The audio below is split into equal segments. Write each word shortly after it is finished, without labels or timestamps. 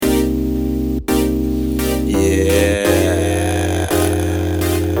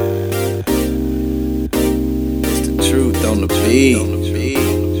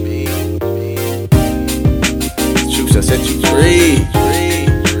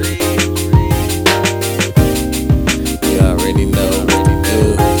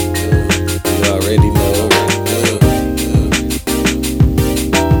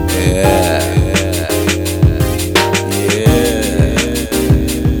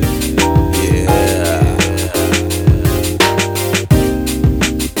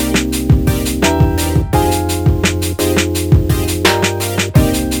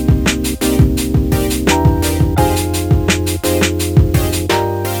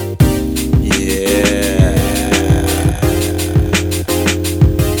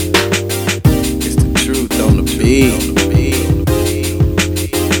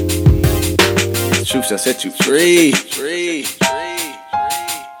set you free.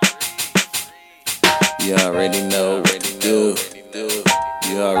 You already know what to do.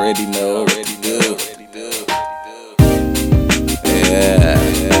 You already know what to do. Yeah.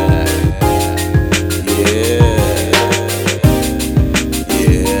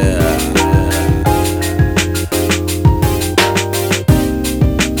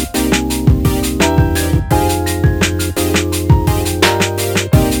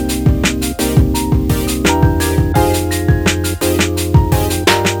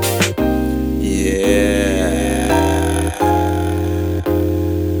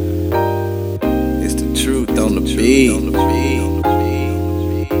 On the beat.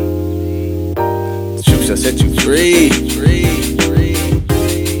 The truth shall set you free.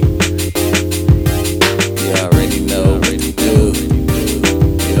 You already know what to do.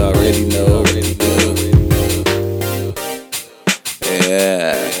 You already know what to do.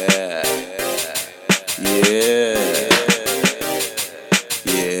 Yeah.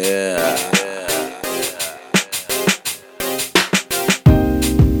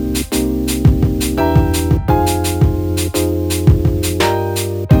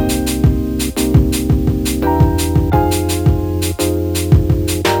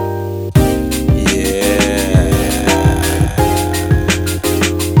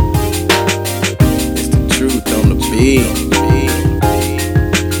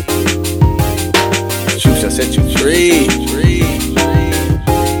 The truth shall set you free.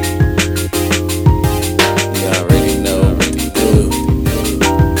 You already know what to do.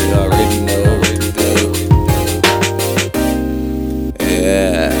 You already know what to do.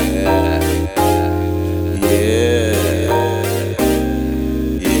 Yeah.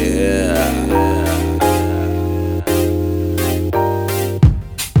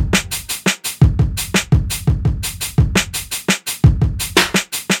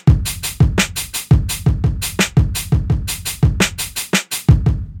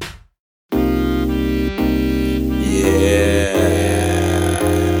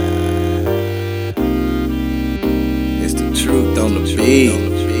 On the beat.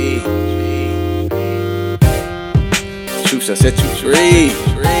 The truth shall set you free.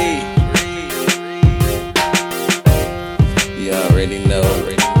 You already know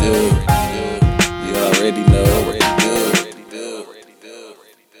what to do. You already know what to do.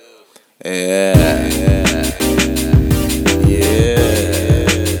 Yeah.